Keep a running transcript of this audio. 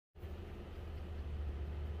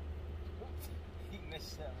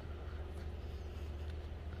So.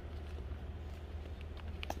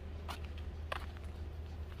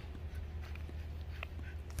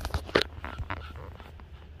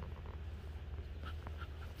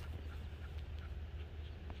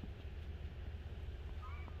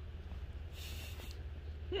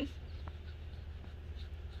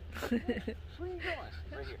 Where are you going?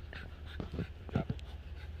 Right here. Drop it.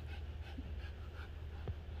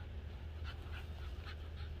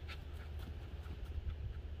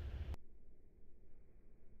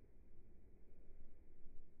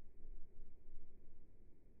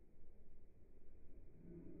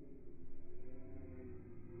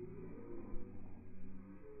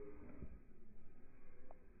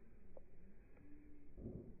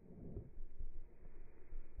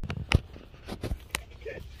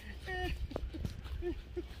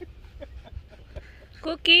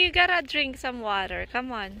 Cookie, you gotta drink some water.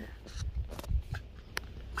 Come on.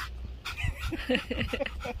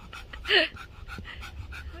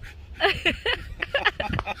 I'm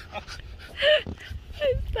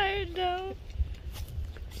tired now.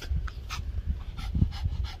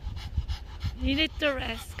 You need to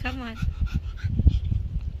rest. Come on.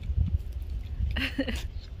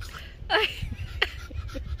 I'm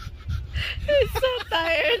so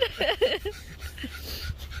tired.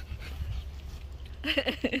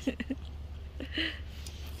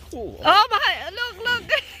 Cool. Oh my!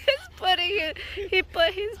 Look! He's putting it. He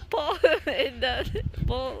put his paw in the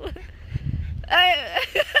bowl.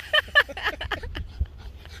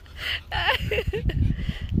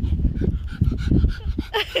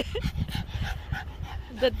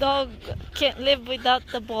 The dog can't live without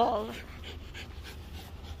the ball.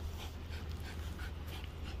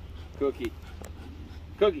 Cookie.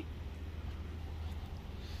 Cookie.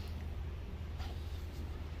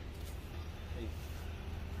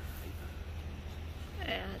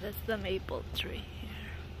 Yeah, that's the maple tree here.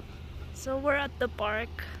 So we're at the park.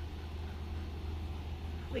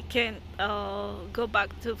 We can't go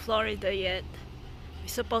back to Florida yet. We're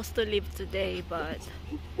supposed to leave today, but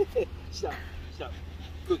Stop.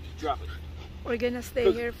 Cookie, drop it. we're gonna stay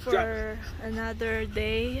Cookie, here drop for another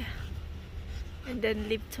day and then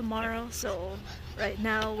leave tomorrow. So right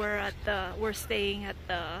now we're staying at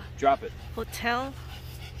the Drop it. hotel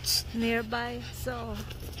nearby. So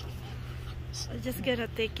we're just gonna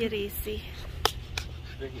take it easy.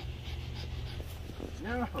 Ricky.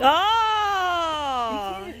 No.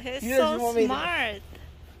 Oh, he's He doesn't so want me to- smart.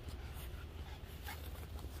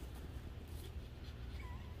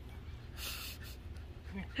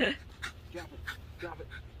 Drop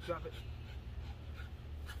it.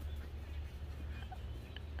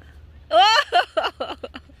 Oh!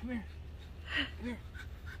 Come here.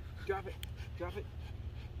 Drop it.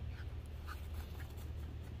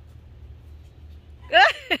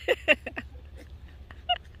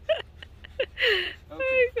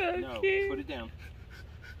 Okay. No, Okay. put it down.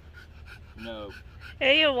 No.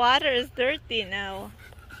 Hey, your water is dirty now.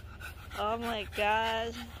 Oh my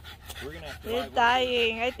god. We're gonna have to He's buy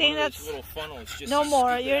dying. I think one of those that's little funnels just no to more.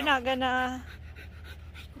 scoop it You're out. not gonna.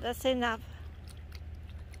 That's enough.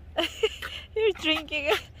 You're drinking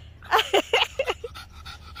it.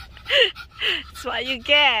 That's what you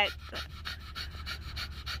get.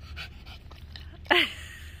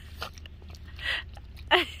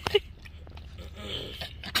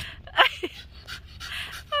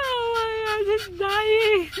 Oh my god, he's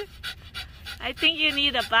dying. I think you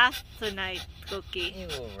need a bath tonight, Cookie. You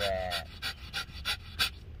rat.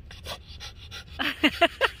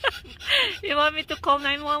 You want me to call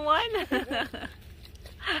 911?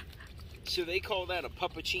 So they call that a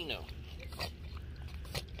puppuccino.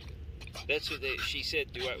 That's what she said.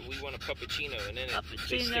 We want a puppuccino, and then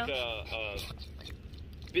they stick a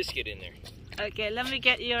biscuit in there. Okay, let me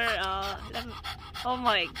get your. Oh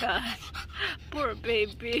my god, poor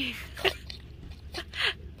baby.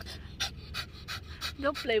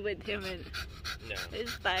 Don't play with him. No,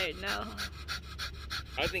 He's tired now.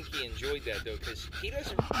 I think he enjoyed that though, because he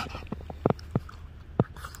doesn't.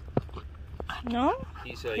 No?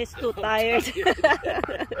 He's too tired.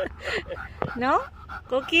 No?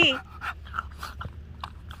 Cookie?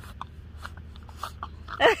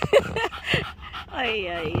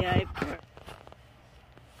 Ay.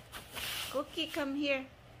 Cookie, come here.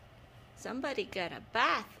 Somebody got a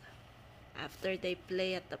bath after they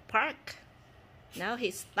play at the park. Now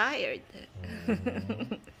he's tired.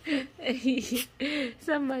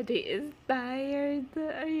 Somebody is tired.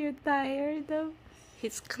 Are you tired?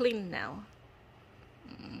 He's clean now.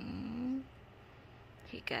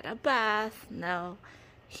 He got a bath. Now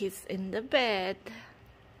he's in the bed.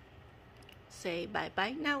 Say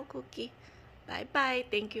bye-bye now, Cookie. Bye-bye.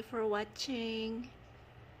 Thank you for watching.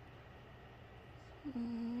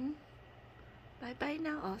 Mm. Bye bye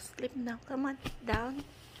now. Oh, sleep now. Come on, down,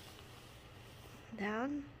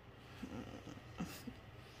 down.